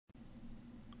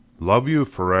Love You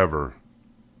Forever,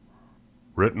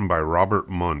 written by Robert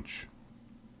Munsch.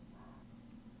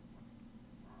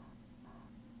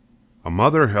 A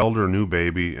mother held her new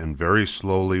baby and very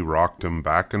slowly rocked him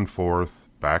back and forth,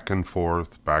 back and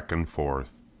forth, back and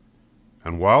forth.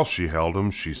 And while she held him,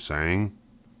 she sang,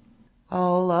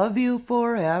 I'll love you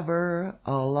forever,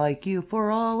 I'll like you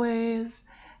for always,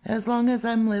 as long as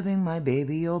I'm living my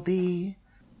baby you'll be.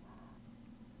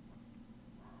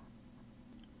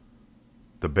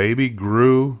 The baby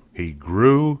grew, he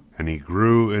grew, and he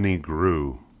grew, and he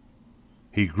grew.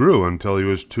 He grew until he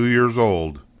was 2 years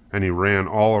old, and he ran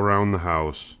all around the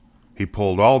house. He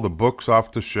pulled all the books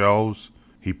off the shelves,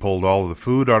 he pulled all the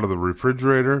food out of the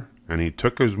refrigerator, and he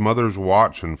took his mother's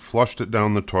watch and flushed it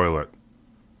down the toilet.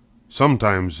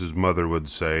 Sometimes his mother would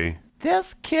say,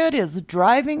 This kid is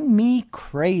driving me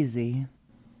crazy.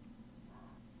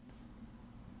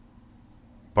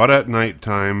 But at night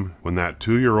time, when that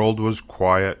 2-year-old was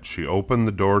quiet, she opened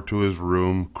the door to his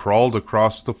room, crawled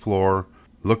across the floor,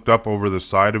 looked up over the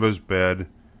side of his bed,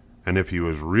 and if he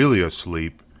was really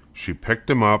asleep, she picked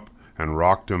him up and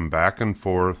rocked him back and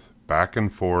forth, back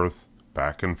and forth,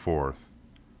 back and forth.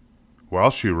 While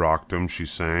she rocked him, she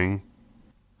sang,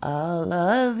 I'll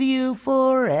love you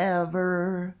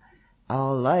forever,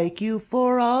 I'll like you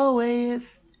for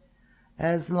always,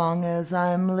 as long as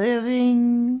I'm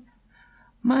living,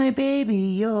 my baby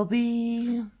you'll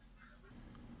be.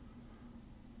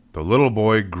 The little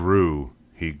boy grew.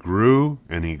 He grew,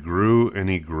 and he grew, and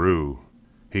he grew.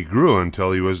 He grew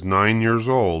until he was 9 years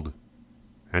old.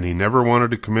 And he never wanted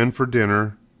to come in for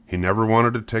dinner. He never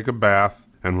wanted to take a bath.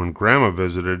 And when Grandma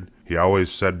visited, he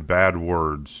always said bad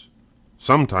words.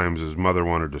 Sometimes his mother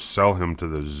wanted to sell him to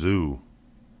the zoo.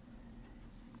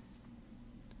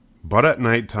 But at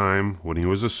night time, when he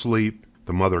was asleep,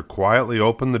 the mother quietly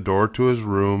opened the door to his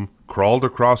room, crawled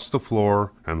across the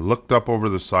floor, and looked up over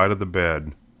the side of the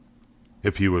bed.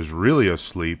 If he was really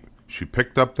asleep, she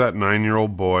picked up that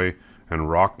 9-year-old boy and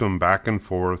rocked him back and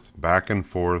forth, back and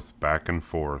forth, back and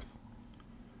forth.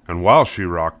 And while she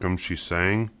rocked him, she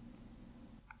sang,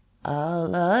 I'll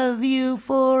love you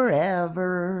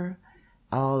forever,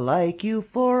 I'll like you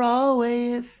for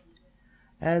always,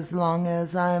 as long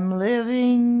as I'm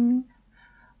living,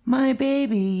 my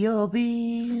baby you'll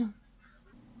be.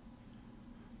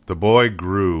 The boy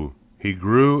grew. He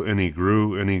grew and he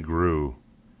grew and he grew.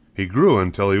 He grew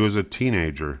until he was a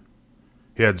teenager.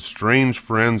 He had strange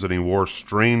friends and he wore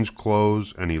strange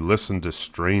clothes and he listened to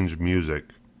strange music.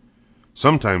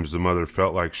 Sometimes the mother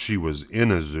felt like she was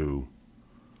in a zoo.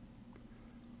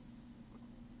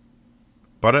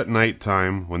 But at night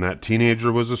time, when that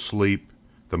teenager was asleep,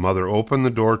 the mother opened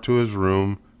the door to his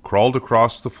room, crawled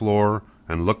across the floor,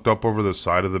 and looked up over the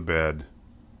side of the bed.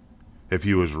 If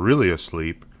he was really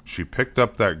asleep, she picked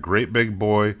up that great big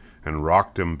boy and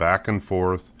rocked him back and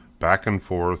forth, back and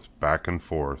forth, back and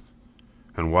forth.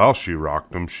 And while she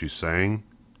rocked him, she sang,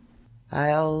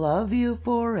 I'll love you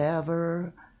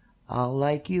forever, I'll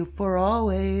like you for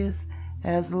always,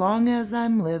 as long as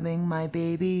I'm living, my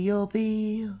baby you'll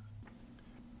be.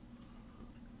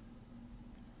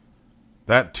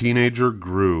 That teenager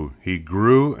grew. He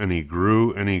grew and he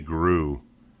grew and he grew.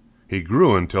 He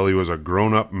grew until he was a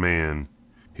grown-up man.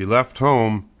 He left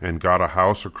home and got a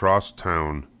house across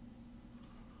town.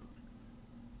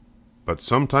 But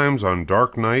sometimes on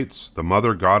dark nights, the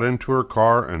mother got into her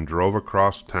car and drove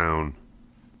across town.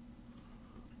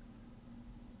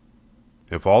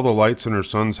 If all the lights in her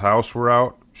son's house were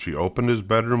out, she opened his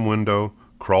bedroom window,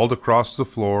 crawled across the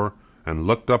floor, and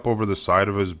looked up over the side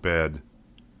of his bed.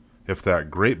 If that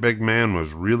great big man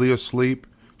was really asleep,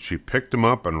 she picked him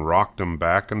up and rocked him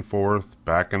back and forth,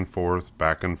 back and forth,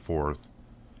 back and forth.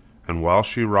 And while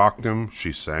she rocked him,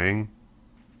 she sang,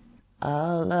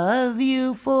 I'll love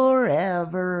you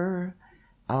forever,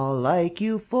 I'll like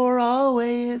you for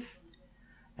always,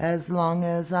 as long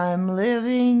as I'm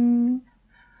living,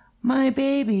 my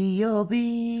baby you'll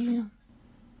be.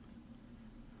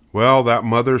 Well, that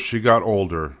mother, she got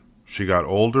older. She got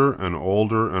older and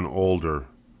older and older.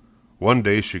 One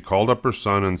day she called up her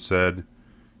son and said,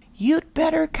 You'd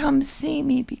better come see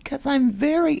me because I'm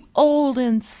very old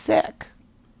and sick.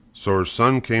 So her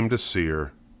son came to see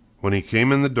her. When he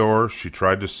came in the door, she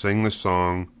tried to sing the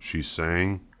song. She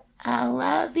sang, I'll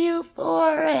love you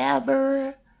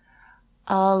forever,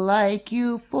 I'll like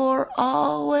you for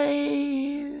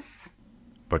always.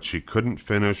 but she couldn't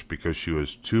finish because she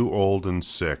was too old and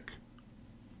sick.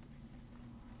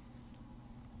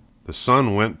 The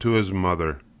son went to his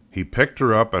mother. He picked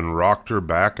her up and rocked her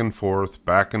back and forth,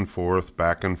 back and forth,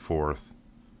 back and forth.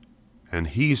 And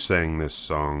he sang this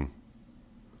song.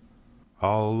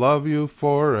 I'll love you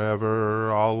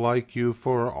forever, I'll like you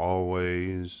for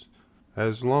always.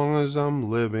 As long as I'm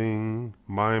living,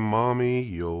 my mommy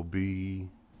you'll be.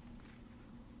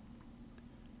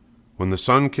 When the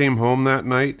son came home that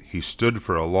night, he stood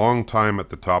for a long time at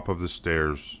the top of the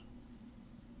stairs.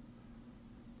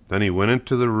 Then he went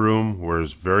into the room where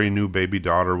his very new baby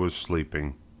daughter was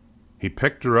sleeping. He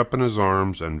picked her up in his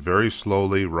arms and very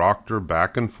slowly rocked her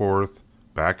back and forth,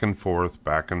 back and forth,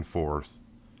 back and forth.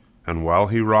 And while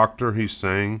he rocked her, he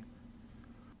sang,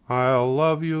 I'll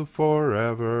love you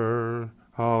forever,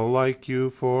 I'll like you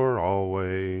for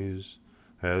always.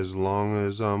 As long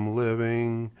as I'm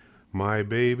living, my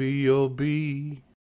baby you'll be.